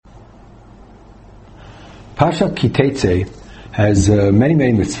Parshat Kitetse has many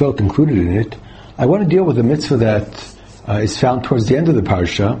mitzvot included in it. I want to deal with the mitzvah that is found towards the end of the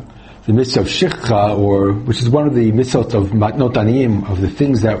parsha, the mitzvah of Shikha, which is one of the mitzvot of Matnot Aniyim, of the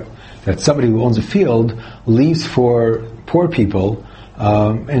things that somebody who owns a field leaves for poor people.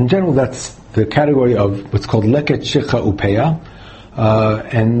 In general, that's the category of what's called Leket Shikha Upeya.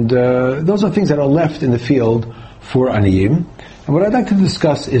 And those are things that are left in the field for Aniyim. And what I'd like to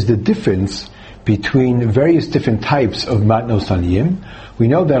discuss is the difference between various different types of Matnos Aniyim. We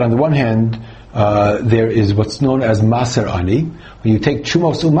know that on the one hand, there is what's known as Maser Ani. When you take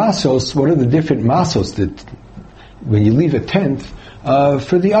Chumos Umasos, what are the different Masos that, when you leave a tenth,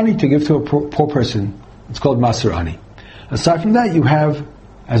 for the Ani to give to a poor person? It's called Maser Ani. Aside from that, you have,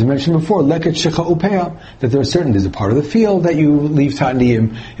 as I mentioned before, Leket Shikha Upeya, that there's a part of the field that you leave to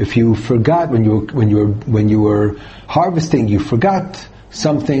Aniyim. If you forgot when you were harvesting, you forgot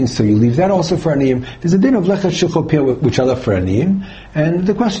something, so you leave that also for Aniyim. There's a din of Leket Shikha Upeya which are left for Aniyim, and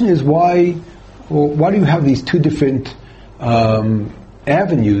the question is why do you have these two different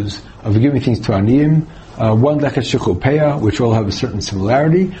avenues of giving things to Aniyim? One Leket Shikha Upeya, which all have a certain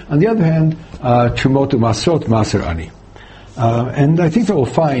similarity. On the other hand, Trumot Umasrot Maser Ani. And I think that we'll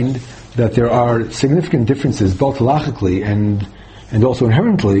find that there are significant differences, both halachically and also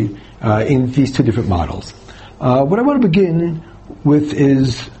inherently, in these two different models. What I want to begin with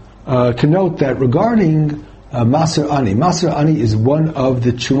is to note that regarding Maser Ani is one of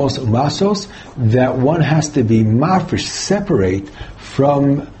the Chumos Umasos that one has to be mafresh, separate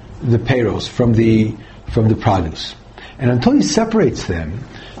from the peiros, from the produce. And until he separates them,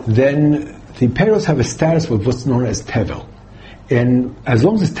 then the peiros have a status of what's known as tevel. And as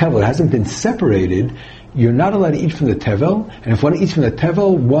long as it's tevel, it hasn't been separated, you're not allowed to eat from the tevel. And if one eats from the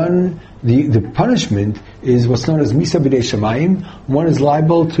tevel, the punishment is what's known as misa b'dei shamayim. One is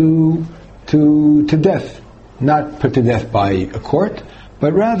liable to death, not put to death by a court,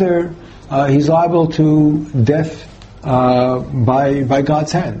 but rather he's liable to death by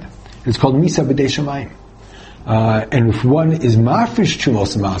God's hand. It's called misa b'dei shamayim. And if one is mafresh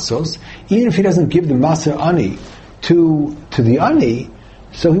chumos masos, even if he doesn't give the maser ani to the ani,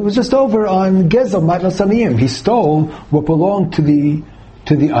 so he was just over on Gezel Matnos Aniyim. He stole what belonged to the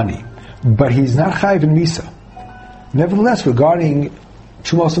ani, but he's not chayiv in misa. Nevertheless, regarding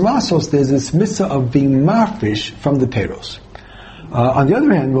Chumos Masos, there's this mitzvah of being mafresh from the peiros. On the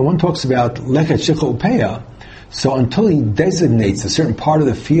other hand, when one talks about Leket Shikha Upeya, so until he designates a certain part of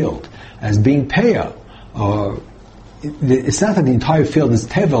the field as being peya, it's not that the entire field is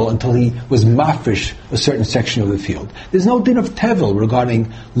tevel until he was mafresh a certain section of the field. There's no din of tevel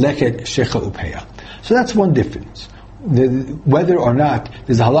regarding Leket Shikha Upeya. So that's one difference. Whether or not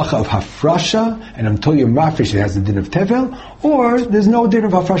there's a halacha of hafrasha, and until you're mafresh it has the din of tevel, or there's no din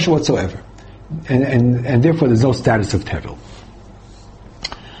of hafrasha whatsoever. And therefore there's no status of tevel.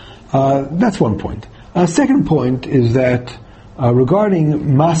 That's one point. Second point is that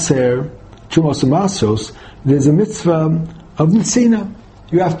regarding Maser, Chumos Masos, there's a mitzvah of Nesina.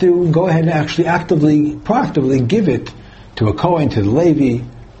 You have to go ahead and actually proactively give it to a Kohen, to the Levi,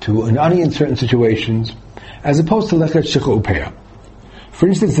 to an Ani in certain situations, as opposed to Leket Shikha Upeya. For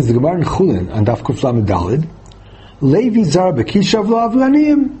instance, in the Gemara in Chulin, on Daf Kuf Lamed Daled, Levi zar b'kishav lo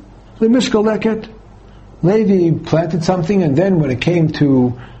avlanim l'mishkal leket. Levi planted something, and then when it came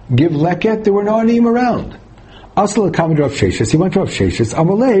to give leket, there were no aniyim around. Asla kamed Rav Sheshes. He went to Rav Sheshes.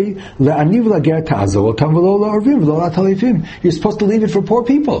 Amalei le'aniv lager ta'azol tam v'lo la'arvim v'lo la'talifim. You're supposed to leave it for poor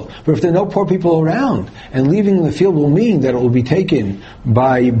people, but if there are no poor people around, and leaving in the field will mean that it will be taken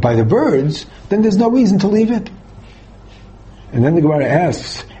by the birds, then there's no reason to leave it. And then the Gemara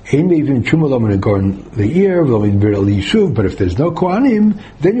asks, but if there's no kohanim,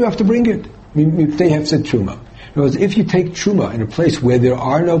 then you have to bring it. They have said truma. In other words, if you take truma in a place where there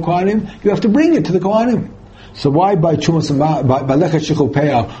are no kohanim, you have to bring it to the kohanim. So why by Leket Shikha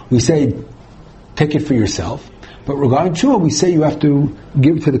Upeya we say take it for yourself, but regarding Truma we say you have to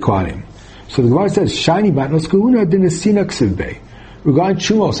give it to the Kohanim. So the Gemara says Shiny Matnos Kahuna din Nesina Ksivbei. Regarding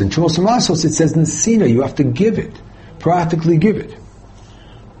Chumos and Chumos Masos, it says Nesina, you have to give it, practically give it.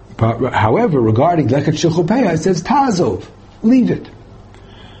 But however, regarding Leket Shikha Upeya, it says Tazov, leave it.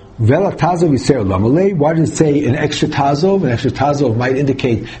 Vela Tazov Yisrael Lamalei. Why does it say an extra Tazov? An extra Tazov might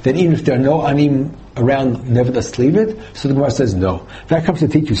indicate that even if there are no Anim around, nevertheless leave it. So the Gemara says no. That comes to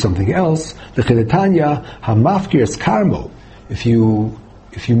teach you something else. The Chidetanya Hamafkir es Karmo. If you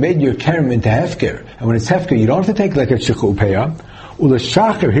made your kerem into hefker, and when it's hefker, you don't have to take like a Shikha Upeya.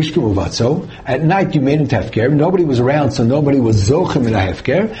 Ulashachar hishkim uvatzo. At night you made into hefker. Nobody was around, so nobody was zochem in a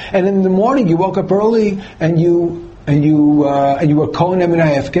hefker. And in the morning you woke up early and you were kohen in a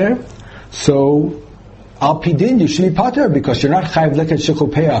hefker. So Al Pidin, you should be pater because you're not chayiv lechet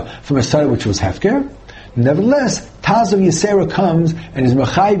shechupeya from a sada which was hefker. Nevertheless, Tazov Yisera comes and is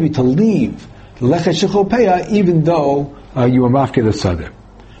mechayiv you to leave lechet shechupeya even though you were mafker the sada.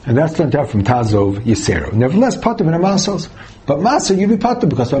 And that's learned out from Tazov Yisera. Nevertheless, pater in a masos. But maso, you be pater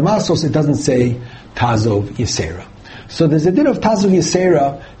because by masos it doesn't say Tazov Yisera. So there's a din of Tazov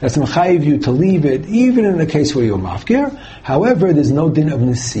Yisera that's mechayiv you to leave it even in the case where you're mafker. However, there's no din of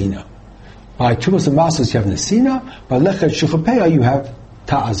nesina. By Trumas and Masos you have nesina, by lechet shechupeya you have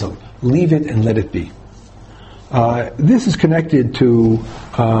ta'azov. Leave it and let it be. This is connected to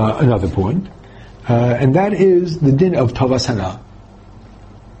another point, and that is the din of tovas hana.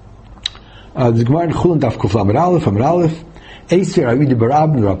 The Gemara in Chulin Daf Kuf Lamed Aleph Amud Aleph Eiser Avidi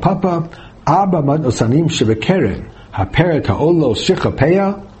Barab Nura Papa Abba Mad Osanim Shebekeren Haperet Haolo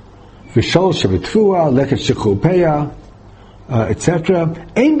Shechapeya V'Shol Shebetfua Lechet Shechupeya etc.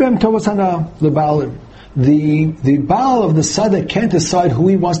 Ein Bem Tovas Hana LeBalim. The Baal of the Sada can't decide who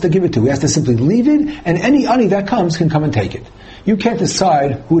he wants to give it to. He has to simply leave it, and any ani that comes can come and take it. You can't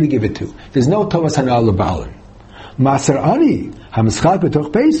decide who to give it to. There's no Tovas Hana LeBalim. Maser ani hamischat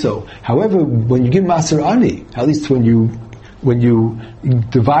betoch beiso. However, when you give maser ani, at least when you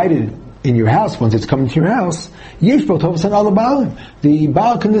divide it in your house, once it's coming to your house, yesh bo tovas hana lebalim. The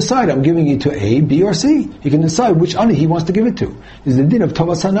baal can decide, I'm giving it to A, B, or C. He can decide which ani he wants to give it to. This is the din of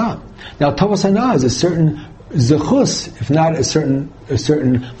tovas hana. Now, tovas hana is a certain zechus, if not a certain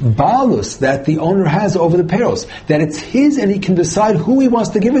baalus that the owner has over the peros, that it's his and he can decide who he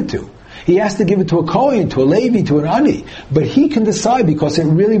wants to give it to. He has to give it to a Kohen, to a Levi, to an Ani. But he can decide because it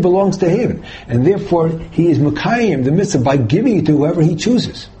really belongs to him. And therefore, he is Mekayim, the mitzvah, by giving it to whoever he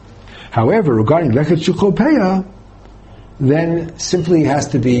chooses. However, regarding Lechet Shechupeya, then simply has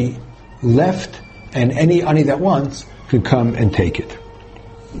to be left, and any Ani that wants can come and take it.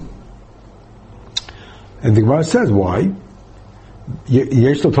 And the Gemara says, why?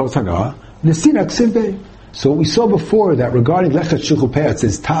 Yesh lo tovas hana, nesina ksivbe. So we saw before that regarding Lechet Shechupeya, it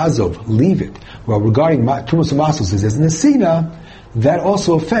says Ta'azov, leave it. Well, regarding Trumas Masos, it says Nesina, that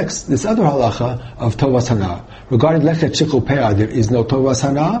also affects this other halacha of Tovas Hana. Regarding Lechet Shechupeya, there is no Tovas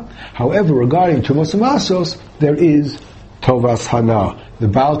Hana. However, regarding Trumas Masos, there is Tovas Hana. The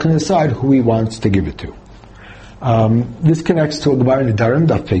Baal can decide who he wants to give it to. This connects to a Gemara in Nedarim,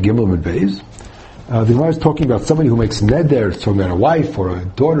 Daf Pei Gimel Amud Beis. The Gemara is talking about somebody who makes neder, it's talking about a wife or a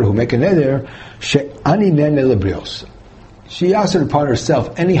daughter who make a neder, she'ani nene lebrios. She asked upon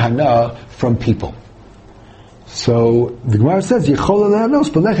herself any hana from people. So the Gemara says, Yechol lehanos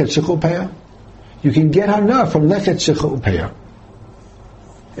belechet shechupeya. You can get hana from lechet shechupeya.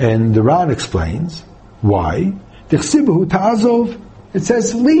 And the Ran explains why. Dechsibahu ta'azov. It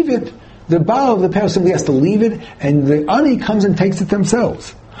says, leave it. The Baal of the pair simply has to leave it, and the ani comes and takes it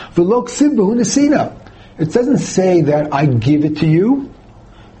themselves. It doesn't say that I give it to you.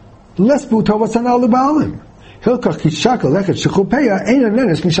 What the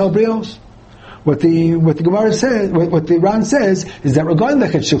Gemara says, what the Ran says, is that regarding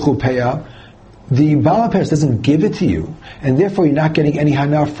lechet shechupeya, the Baal Peres doesn't give it to you, and therefore you're not getting any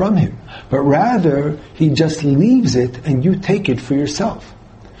hana from him. But rather, he just leaves it, and you take it for yourself.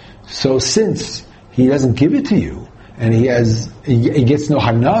 So since he doesn't give it to you, and he gets no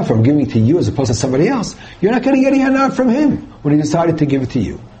hana from giving it to you as opposed to somebody else, you're not getting any hana from him when he decided to give it to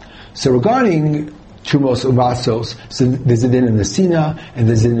you. So regarding Trumos Umasos, so there's a din in the Sina, and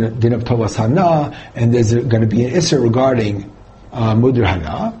there's a din of Tovas Hana, and there's going to be an Isser regarding Mudr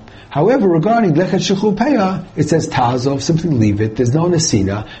Hana. However, regarding Lechet Shechupeya, it says Ta'azov, simply leave it. There's no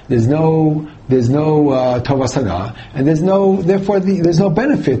Nesina, there's no Tovas Hana, and there's no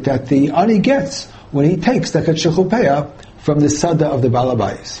benefit that the Ani gets when he takes Lechet Shechupeya from the Sada of the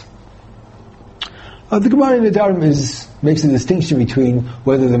Balabais. The Gemara in Nedarim makes a distinction between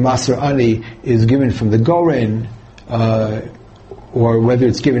whether the Maser Ani is given from the Goren, or whether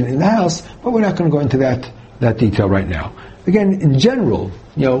it's given in the house, but we're not going to go into that detail right now. Again, in general,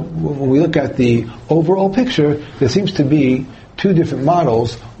 when we look at the overall picture, there seems to be two different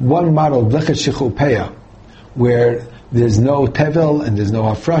models. One model, Lechet Shechupeya, where there's no tevel, and there's no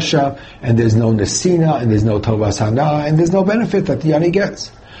hafrasha, and there's no nesina, and there's no tovas hana, and there's no benefit that the yani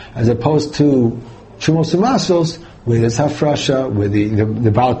gets. As opposed to Trumos Umasos, where there's hafrasha, where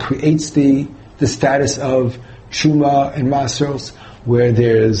the Baal creates the status of Truma and Masros, where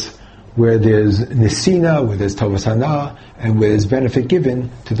there's nesina, where there's tovas hana, and where there's benefit given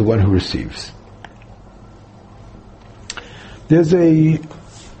to the one who receives. There's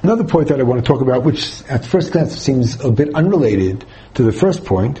another point that I want to talk about, which at first glance seems a bit unrelated to the first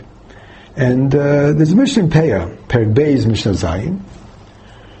point, and there's a Mishnah in Peah, Perek Beis, Mishnah Zayin.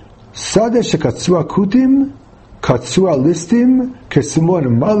 Sade shekatsua kutim, katsua listim, kesimon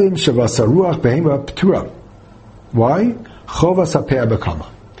malim shavasaruach behema ptura. Why? Chovas hapeah bekama.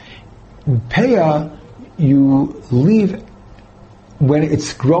 Peah, you leave when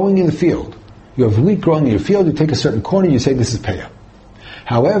it's growing in the field. You have wheat growing in your field, you take a certain corner, you say this is peah.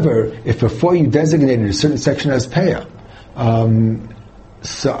 However, if before you designated a certain section as peah,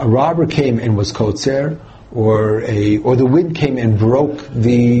 so a robber came and was kotzer, or the wind came and broke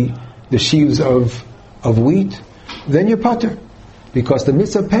the sheaves of wheat, then you're pater. Because the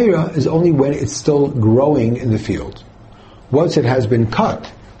mitzvah peah is only when it's still growing in the field. Once it has been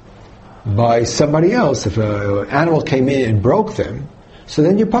cut by somebody else, if an animal came in and broke them, so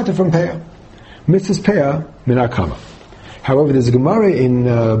then you're pater from peah. Mitzvah's peah minakama. However, there's a Gemara in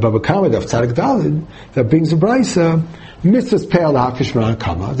Baba Kama of Tzadik Dalid that brings a brisa. Mitzvah's peah lahafish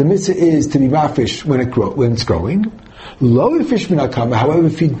minakama. The mitzvah is to be mafish when it's growing. Lo fish minakama. However,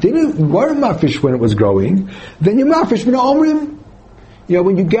 if you weren't mafish when it was growing, then you're mafish mina omrim.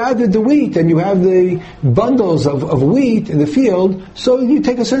 When you gathered the wheat and you have the bundles of wheat in the field, so you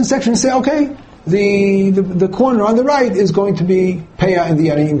take a certain section and say, okay, the corner on the right is going to be peah and the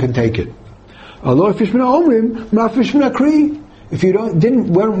aniyim can take it. If you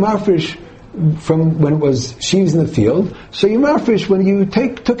weren't marfish from when it was sheaves in the field, so you marfish when you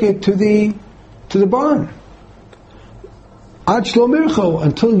took it to the barn.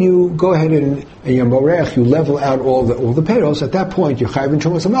 Until you go ahead and you're morech, you level out all the peros. At that point, you're chayiv in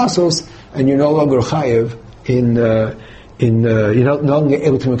chumas amasos, and you're no longer chayiv you're no longer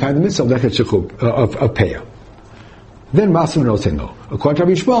able to make the mitzvah of peah. Then Masim will say no. According to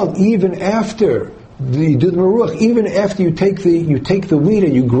Rabbi Yishmael, even after you do the meruach, even after you take the wheat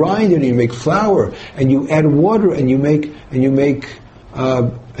and you grind it and you make flour and you add water and you make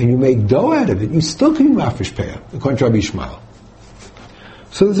dough out of it, you still can be mafish peah, according to Rabbi Yishmael.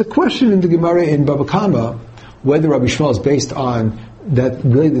 So there's a question in the Gemara in Baba Kama whether Rabbi Yishmael is based on that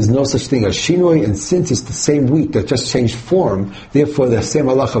really there's no such thing as shinoi, and since it's the same wheat that just changed form, therefore the same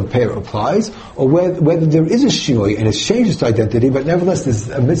halach of peah applies, or whether there is a shinoi and it's changed its identity, but nevertheless there's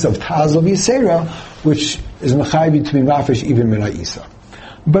a mitzvah of tazov yisera, which is mechayiv to be mafish even min ha'isa.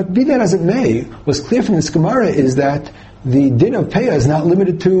 But be that as it may, what's clear from this Gemara is that the din of peah is not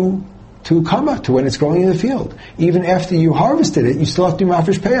limited to kama, to when it's growing in the field. Even after you harvested it, you still have to be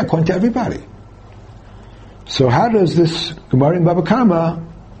mafish peah according to everybody. So how does this Gemara in Baba Kama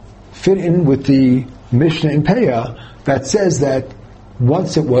fit in with the Mishnah in Peah that says that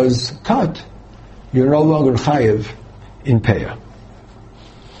once it was cut, you're no longer chayiv in Peah?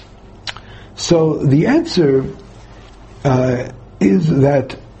 So the answer is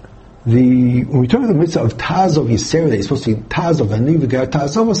that when we talk about the mitzvah of Tazov Yisera, that it's supposed to be Tazov Aniv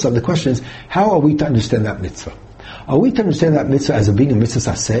Tazov, the question is, how are we to understand that mitzvah? Are we to understand that mitzvah as being a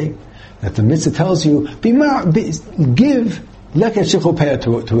mitzvah saseh? That the mitzvah tells you, give leket shichol peah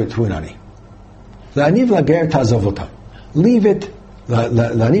to an ani. La'aniv lager tazovotam. Leave it,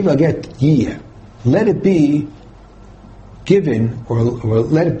 la'aniv lager yiyeh. Let it be given, or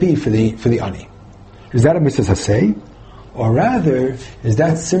let it be for the ani. Is that a mitzvah saseh? Or rather, is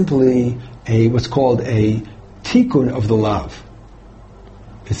that simply what's called a tikkun of the lav?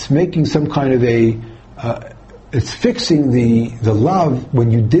 It's making some kind of it's fixing the lav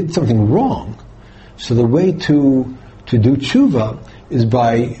when you did something wrong. So the way to do tshuva is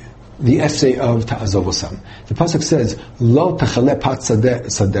by the essay of ta'azovosam. The pasuk says, "Lo tachale pat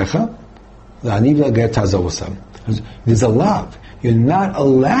sadecha, la'aniv lager ta'azovosam." There's a lav. You're not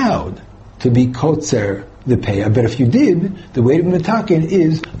allowed to be kotzer the peah, but if you did, the way to be metaken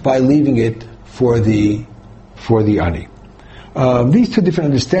is by leaving it for the ani. These two different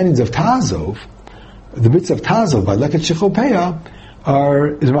understandings of ta'azov, the mitzvah of Tazov by leket shichol peah,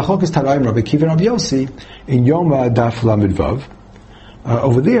 is machlokas Tanaim Rabbi Akiva and Rabbi Yossi in Yoma Daf Lamed Vav.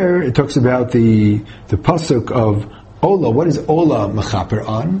 Over there, it talks about the pasuk of Ola. What is Ola mechaper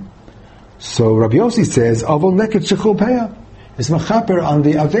on? So Rabbi Yossi says, Avol leket shichol peah. It's mechaper on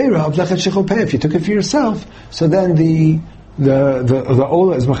the avera of leket shichol peah. If you took it for yourself, so then the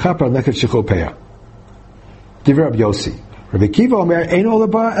Ola is mechaper on leket shichol peah. Divrei Rabbi Yossi. Rabbi Akiva Omer, Ein Ola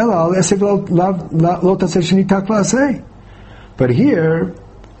ba ela al esev lo taseh shenitak la'aseh. But here,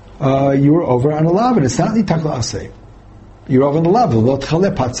 you were over on a lav, and it's not nitak la'aseh. You're over on the lav, lo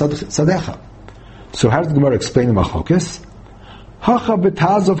tchale pat sadecha. So how does the Gemara explain the machlokes? Hacha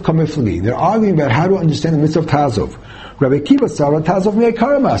b'tazov kamifli. They're arguing about how to understand the mitzvah of tazov. Rabbi Akiva Sara tazov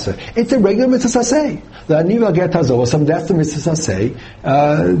me'ikara masa. It's a regular mitzvah saseh. La'aniv lager tazov, that's the mitzvah saseh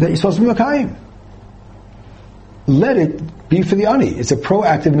that you're supposed to be makayim. Let it be for the ani. It's a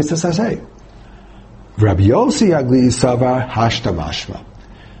proactive mitzvah saseh. Rabbi Yossi Agli Savar Hashta Mashma.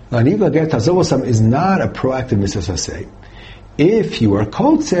 La'aniv lager tazovosam is not a proactive mitzvah saseh. If you are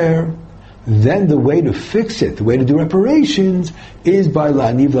kotzer, then the way to fix it, the way to do reparations, is by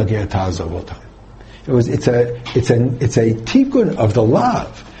la'aniv lager tazavotam. It's a tikkun of the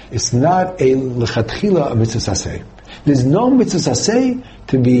lav. It's not a lechatchila a mitzvah saseh. There's no mitzvah saseh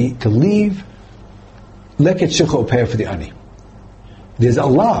to leave leket shecho peah for the ani. There's a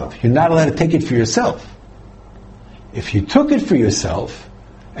lav. You're not allowed to take it for yourself. If you took it for yourself,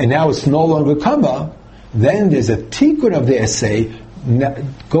 and now it's no longer kama, then there's a tikkun of the essay.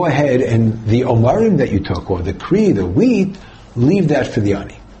 Go ahead and the omarim that you took, or the kri, the wheat, leave that for the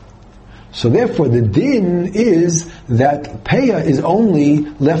ani. So therefore, the din is that peah is only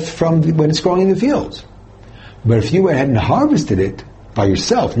left from when it's growing in the fields. But if you went ahead and harvested it by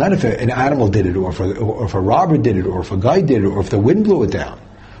yourself, not if an animal did it, or if a robber did it, or if a guy did it, or if the wind blew it down,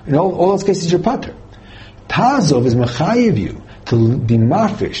 all those cases you're pater. Tazov is mechayiv you to be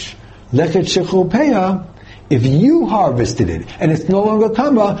mafish leket shecho peah. If you harvested it and it's no longer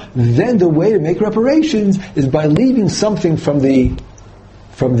kama, then the way to make reparations is by leaving something from the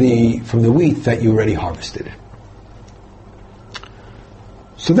wheat that you already harvested.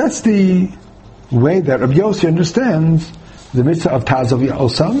 So that's the way that Rabbi Yossi understands the mitzvah of Tazov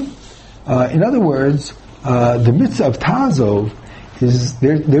Osam. In other words, the mitzvah of Tazov is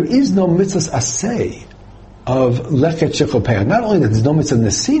there is no mitzvah asay of leket shecho peah. Not only that there's no mitzvah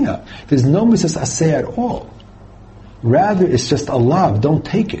nesina, there's no mitzvah asay at all. Rather, it's just a lav. Don't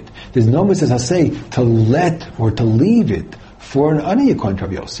take it. There's no mitzvah asay to let or to leave it for an ani according to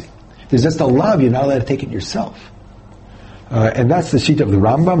Rabbi Yossi. There's just a lav. You're not allowed to take it yourself. And that's the sheet of the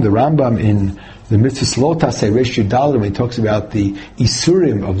Rambam. The Rambam in the mitzvah Slota say Reish Yudal, when he talks about the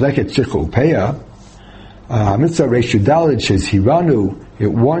isurim of leket shecho peah. Mitzvah Reish Yudal says Hiranu. It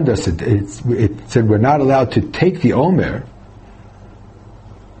warned us. It said we're not allowed to take the omer.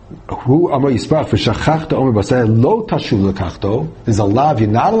 Who Amar Yisparach v'shachachta omer basayah lo tashuv lekachto. There's a lav. You're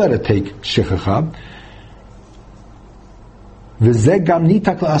not allowed to take shechacha. V'zeh gam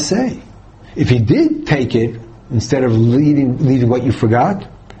nitak la'aseh. If he did take it instead of leaving what you forgot,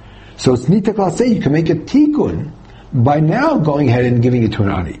 so it's nitak la'aseh. You can make a tikkun by now going ahead and giving it to an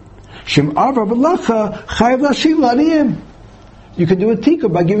ani. Shem avra b'lacha chayav lashiv la'aniyim. You can do a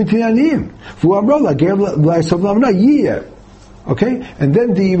tikkun by giving it to the aniyim. V'amra lager la'asov la'amna yiyeh. Okay? And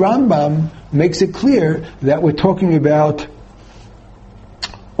then the Rambam makes it clear that we're talking about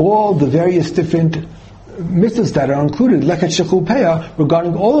all the various different mitzvahs that are included, leket shecho peah,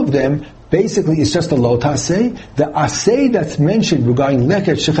 regarding all of them, basically it's just a lo taseh. The aseh that's mentioned regarding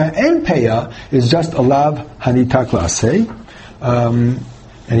leket shecha and peah is just a lav hanitak la'aseh.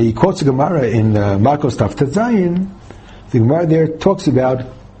 And he quotes a Gemara in Markos Taf Zayin. The Gemara there talks about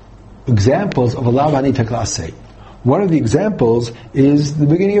examples of a lav hanitak la'aseh. One of the examples is the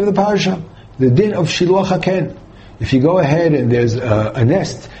beginning of the parasha, the din of shiluach haken. If you go ahead and there's a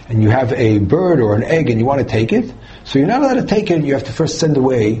nest and you have a bird or an egg and you want to take it, so you're not allowed to take it. You have to first send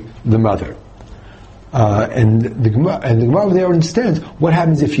away the mother. And the Gemara there understands what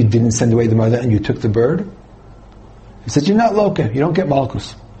happens if you didn't send away the mother and you took the bird. He says you're not loke. You don't get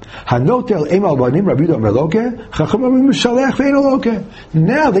malchus. Now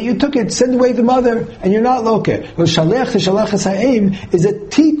that you took it, send away the mother, and you're not loke. Shalech is a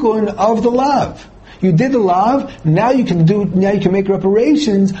tikkun of the lav. You did the lav. Now you can make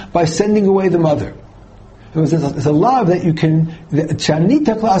reparations by sending away the mother. It's a lav that you can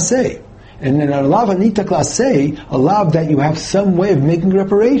chanita klasei, and then a lav anita klasei, a lav that you have some way of making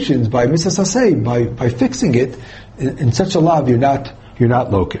reparations by misasasei, by fixing it. In such a lav, you're not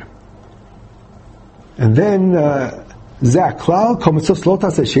loke. And then zaklal komitzos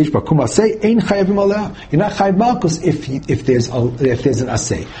lotas sheish bakum asay ein chayavim aleh. You're not chayav malchus if there's an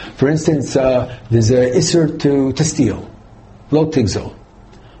asay. For instance, there's a iser to steal, lo tigzol.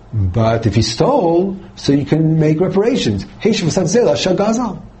 But if he stole, so you can make reparations. Heish v'sadzela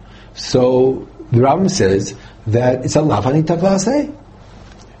shagazal. So the Rambam says that it's a lav hanitak la'aseh.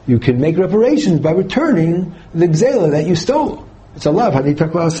 You can make reparations by returning the gzela that you stole. It's a lav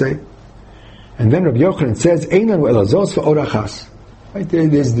hanitak la'aseh. And then Rabbi Yochanan says, "Einan ve'elazos ve'orachas." Right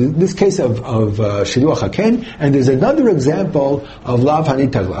there's this case of shiluach haken, and there's another example of lav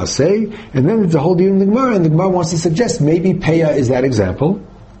hanitak la'aseh. And then there's a whole deal in the Gemara, and the Gemara wants to suggest maybe peah is that example.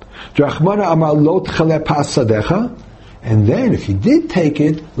 And then if he did take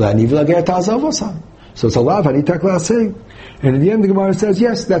it, la'aniv lager ta'azavosam. So it's a lav hanitak la'aseh. And in the end, the Gemara says,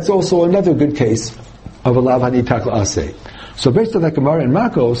 yes, that's also another good case of a lav hanitak la'aseh. So based on that Gemara in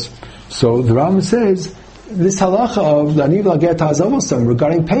Makos, so the Rambam says this halacha of la'aniv lager ta'azavosam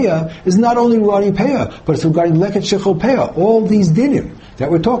regarding peah is not only regarding peah, but it's regarding leket shecho peah. All these dinim. that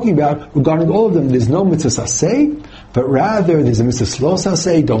we're talking about, regarding all of them, there's no mitzvah saseh, but rather there's a mitzvah slo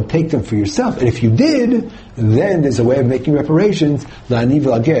saseh, don't take them for yourself. And if you did, then there's a way of making reparations, la'ani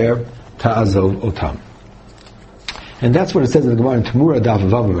v'lager ta'azov otam. And that's what it says in the Gemara in Tamura, Daf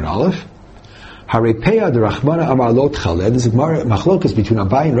Vav and Aleph. Harepeya de Rachmana Amar Lo Tchaleh. This is machlokas between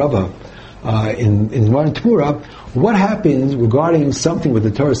Abai and Rava in Gemara in Tamura. What happens regarding something where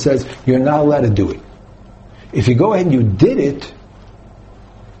the Torah says you're not allowed to do it? If you go ahead and you did it,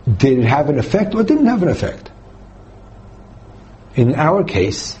 did it have an effect or didn't have an effect? In our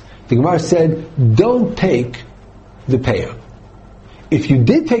case, the Gemara said, don't take the payah. If you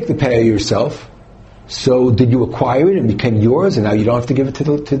did take the payah yourself, so did you acquire it and it became yours, and now you don't have to give it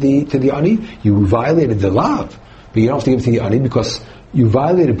to the ani? You violated the lav, but you don't have to give it to the ani because you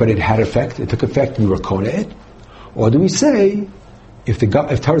violated, but it had effect. It took effect, and you were kona it. Or do we say, if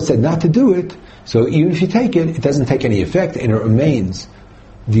Torah said not to do it, so even if you take it, it doesn't take any effect, and it remains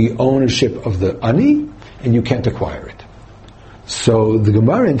the ownership of the ani, and you can't acquire it. So the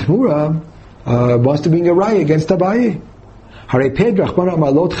Gemara in Tamura wants to bring a raya against Abaye.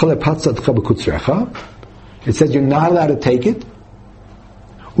 It says you're not allowed to take it.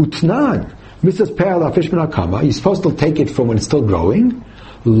 Utnan, you're supposed to take it from when it's still growing.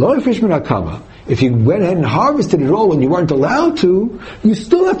 If you went ahead and harvested it all when you weren't allowed to, you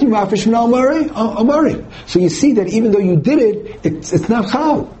still have to be mafish min amari. So you see that even though you did it, it's not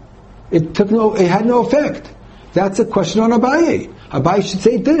chal. It had no effect. That's a question on Abaye. Abaye should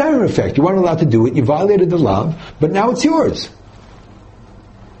say it did have an effect. You weren't allowed to do it. You violated the law, but now it's yours.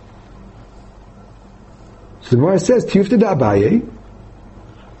 So the Gemara says, "Tiyufta da Abaye,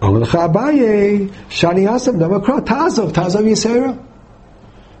 Omelcha Abaye, Shani Asam Damakra Tazov Yisera."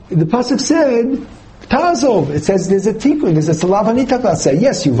 The pasuk said Tazov. It says there's a tikkun, there's a salav hanita say.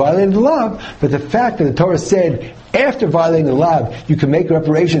 Yes, you violated the law, but the fact that the Torah said after violating the law, you can make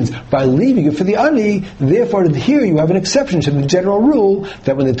reparations by leaving it for the ani. Therefore, here you have an exception to the general rule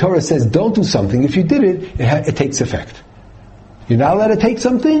that when the Torah says don't do something, if you did it, it takes effect. You're not allowed to take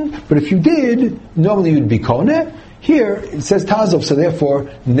something, but if you did, normally you'd be koneh. Here it says tazov, so therefore,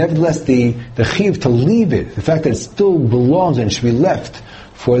 nevertheless, the chiv to leave it, the fact that it still belongs and should be left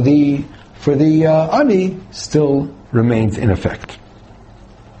for the ani, still remains in effect.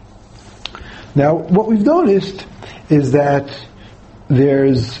 Now, what we've noticed is that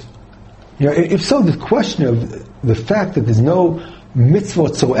there's, if so, the question of the fact that there's no mitzvah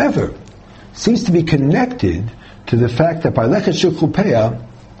whatsoever seems to be connected to the fact that by lechet shulchupeya,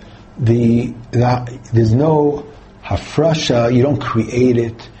 there's no hafrasha, you don't create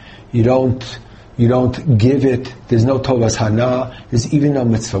it, you don't give it, there's no tovas hana, there's even no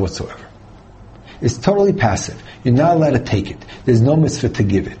mitzvah whatsoever. It's totally passive. You're not allowed to take it. There's no mitzvah to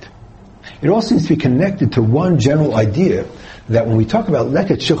give it. It all seems to be connected to one general idea that when we talk about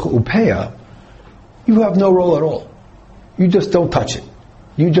leket shulchupeya, you have no role at all. You just don't touch it.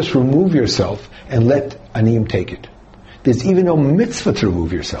 You just remove yourself and let aniyim take it. There's even no mitzvah to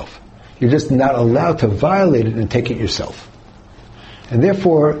remove yourself. You're just not allowed to violate it and take it yourself. And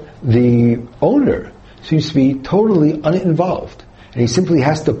therefore, the owner seems to be totally uninvolved. And he simply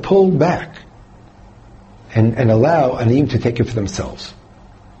has to pull back and allow aniyim to take it for themselves.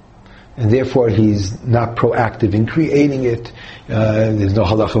 And therefore, he's not proactive in creating it. There's no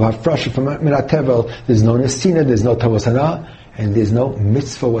halach of hafrasha from minat tevel. There's no nesina, there's no tavos hana, and there's no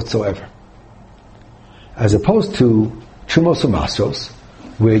mitzvah whatsoever. As opposed to trumos umasos,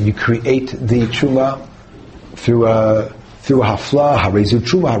 where you create the truma through a hafla, harezu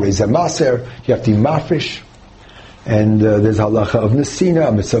truma, hareza maser, you have to be mafresh, and there's halacha of nesina,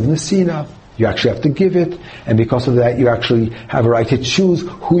 a mitzvah of nesina. You actually have to give it, and because of that, you actually have a right to choose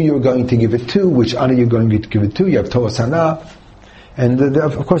who you're going to give it to, which honor you're going to give it to. You have tovas hana, and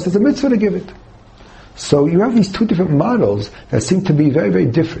of course, there's a mitzvah to give it. So you have these two different models that seem to be very, very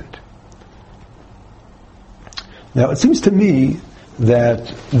different. Now, it seems to me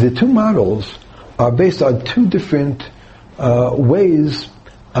that the two models are based on two different ways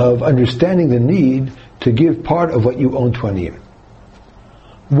of understanding the need to give part of what you own to aniyim.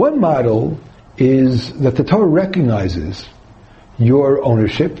 One model is that the Torah recognizes your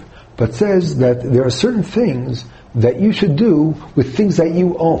ownership, but says that there are certain things that you should do with things that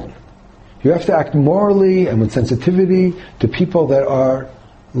you own. You have to act morally and with sensitivity to people that are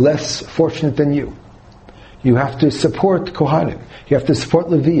less fortunate than you. You have to support Kohanim. You have to support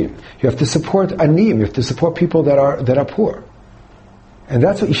Leviim. You have to support Aniyim. You have to support people that are poor. And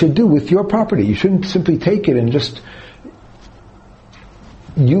that's what you should do with your property. You shouldn't simply take it and just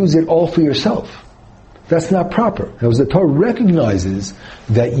use it all for yourself. That's not proper. Because the Torah recognizes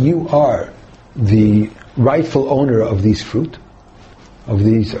that you are the rightful owner of these fruit, of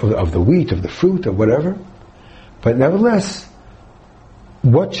the wheat, of the fruit, of whatever. But nevertheless,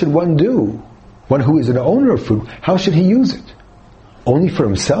 what should one do? One who is an owner of fruit, how should he use it? Only for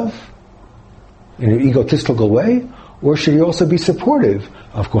himself? In an egotistical way? Or should he also be supportive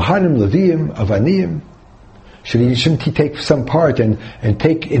of Kohanim, Leviim, of Aniyim? Shouldn't he take some part and go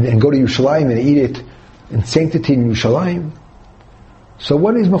to Yerushalayim and eat it in sanctity in Yerushalayim? So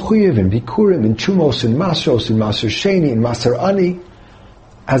one is mechuyev in Bikurim, in Chumos, in Masros, in Maser Sheni, in Maser Ani,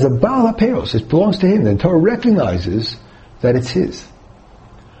 as a Baal HaPeros. It belongs to him. The Torah recognizes that it's his.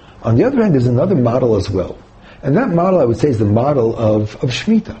 On the other hand, there's another model as well. And that model, I would say, is the model of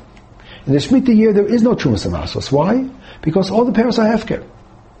Shemitah. In the Shemitah year, there is no Chumas and Masos. Why? Because all the Peros are Hefker.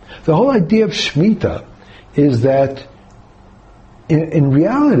 The whole idea of Shemitah is that, in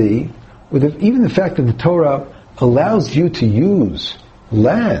reality, even the fact that the Torah allows you to use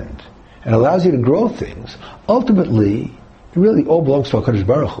land and allows you to grow things, ultimately, it really all belongs to HaKadosh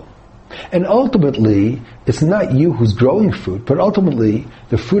Baruch Hu. And ultimately, it's not you who's growing fruit, but ultimately,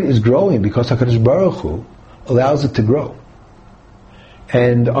 the fruit is growing because HaKadosh Baruch Hu allows it to grow.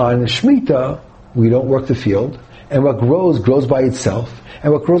 And on Shemitah, we don't work the field, and what grows by itself,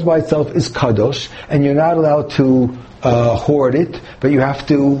 and what grows by itself is kadosh, and you're not allowed to hoard it, but you have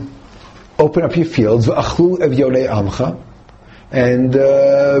to open up your fields, v'achlu evyolei amcha, and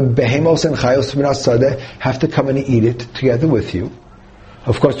behemos and chayos min hasadeh have to come and eat it together with you.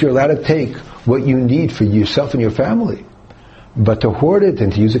 Of course, you're allowed to take what you need for yourself and your family, but to hoard it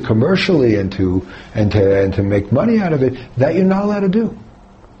and to use it commercially and to make money out of it, that you're not allowed to do.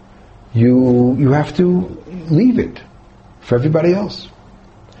 You have to leave it for everybody else.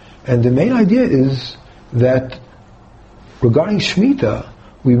 And the main idea is that regarding Shemitah,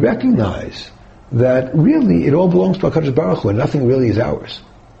 we recognize that really it all belongs to HaKadosh Baruch Hu and nothing really is ours.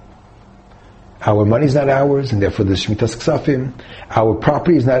 Our money is not ours, and therefore the Shemitah's Ksafim. Our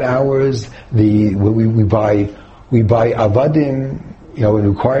property is not ours. We buy avadim, and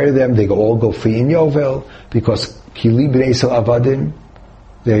require them. They all go free in Yovel because Kili b'nei Yisrael avadim.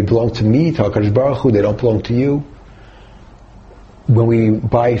 They belong to me, to HaKadosh Baruch Hu. They don't belong to you. When we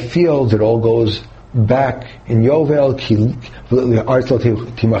buy fields, it all goes back in Yovel.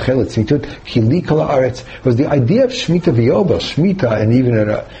 Because the idea of Shemitah v'Yovel, Shemitah, and even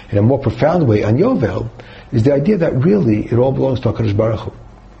in a more profound way on Yovel, is the idea that really it all belongs to HaKadosh Baruch Hu.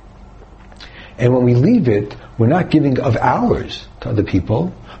 And when we leave it, we're not giving of ours to other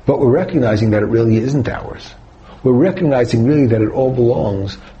people, but we're recognizing that it really isn't ours. We're recognizing really that it all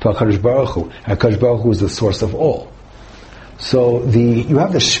belongs to HaKadosh Baruch Hu. HaKadosh Baruch Hu is the source of all. So you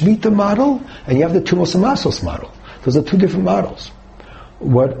have the Shemitah model and you have the Tumos and Masos model. Those are two different models.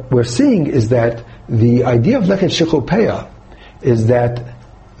 What we're seeing is that the idea of Leket Shechopeah is that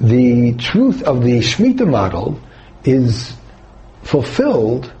the truth of the Shemitah model is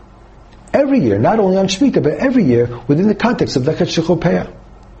fulfilled every year, not only on Shemitah, but every year within the context of Leket Shechopeah.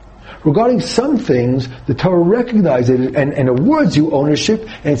 Regarding some things, the Torah recognizes and awards you ownership,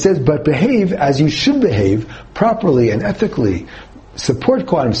 and it says, but behave as you should behave, properly and ethically. Support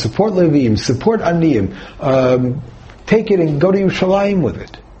Kohanim, support Leviim, support Aniyim. Take it and go to Yerushalayim with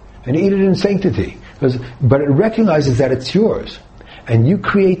it, and eat it in sanctity. But it recognizes that it's yours. And you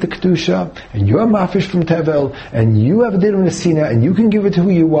create the Kedusha, and you're mafish from Tevel, and you have a din of Nesina, and you can give it to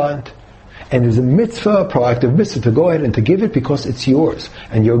who you want. And there's a mitzvah, a proactive mitzvah, to go ahead and to give it because it's yours.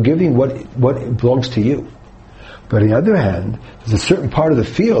 And you're giving what belongs to you. But on the other hand, there's a certain part of the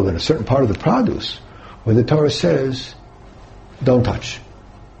field and a certain part of the produce where the Torah says, don't touch.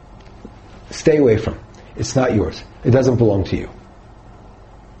 Stay away from. It's not yours. It doesn't belong to you.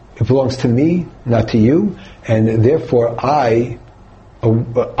 It belongs to me, not to you, and therefore I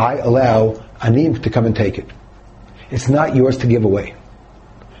allow Anim to come and take it. It's not yours to give away.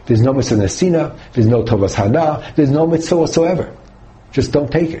 There's no mitzvah nesina, there's no tovas hana, there's no mitzvah whatsoever. Just don't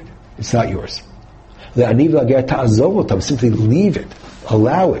take it. It's not yours. Simply leave it.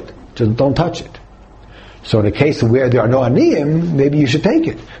 Allow it. Just don't touch it. So in a case where there are no aniyim, maybe you should take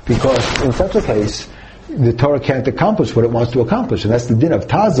it. Because in such a case, the Torah can't accomplish what it wants to accomplish. And that's the din of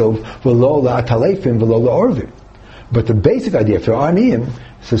tazov, v'lo la'atalefim, v'lo la'orvim. But the basic idea, if there are aniyim,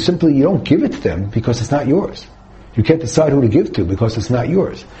 so simply you don't give it to them because it's not yours. You can't decide who to give to because it's not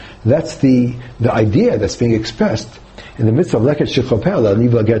yours. That's the idea that's being expressed in the midst of Leket Shechopeah,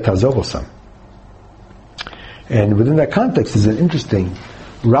 La'aniv Lager Tazovosam. And within that context is an interesting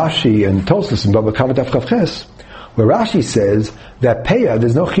Rashi and Tosfos in Baba Kama Daf Chavches, where Rashi says that Peah,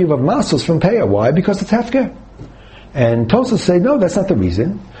 there's no chiv of masos from Peah. Why? Because it's Hefker. And Tosfos say, no, that's not the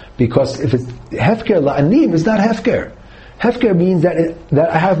reason. Because if it's Hefker, La'anim is not Hefker. Hefker means that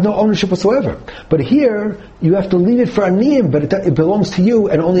I have no ownership whatsoever. But here, you have to leave it for aniyim, but it belongs to you,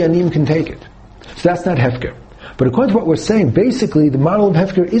 and only aniyim can take it. So that's not hefker. But according to what we're saying, basically the model of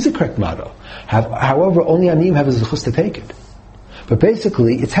hefker is a correct model. However, only aniyim have a zechus to take it. But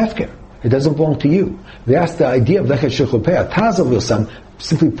basically, it's hefker. It doesn't belong to you. That's the idea of lechet shechupea. Tazav wilsam,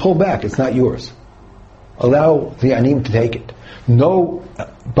 simply pull back. It's not yours. Allow the aniyim to take it.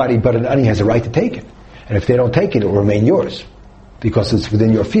 Nobody but an ani has a right to take it. And if they don't take it, it will remain yours, because it's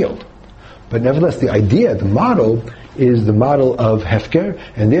within your field. But nevertheless, the idea, the model, is the model of hefker,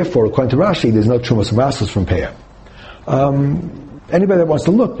 and therefore, according to Rashi, there's no trumas masos from peah. Anybody that wants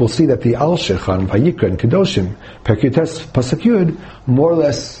to look will see that the Al Shechan, Vayikra, and Kedoshim, Perkutes Pasuk Yud, more or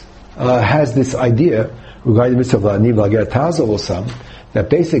less has this idea regarding the mitzvah of La'aniv La'ger Taza Osam, that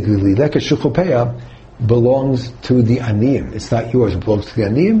basically Leket Shuchopeah belongs to the Aniyim. It's not yours, it belongs to the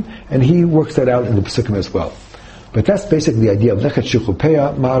Aniyim, and he works that out in the Pesukim as well. But that's basically the idea of Lechet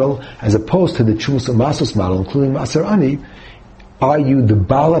Shuchopeah model, as opposed to the Chumus Masos model, including Maser Ani. Are you the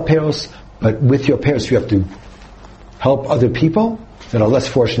Bala Peros, but with your Peros you have to help other people that are less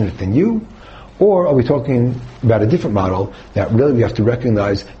fortunate than you? Or are we talking about a different model that really we have to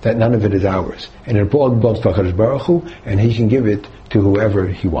recognize that none of it is ours, and it all belongs to HaKadosh Baruch Hu, and He can give it to whoever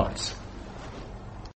He wants?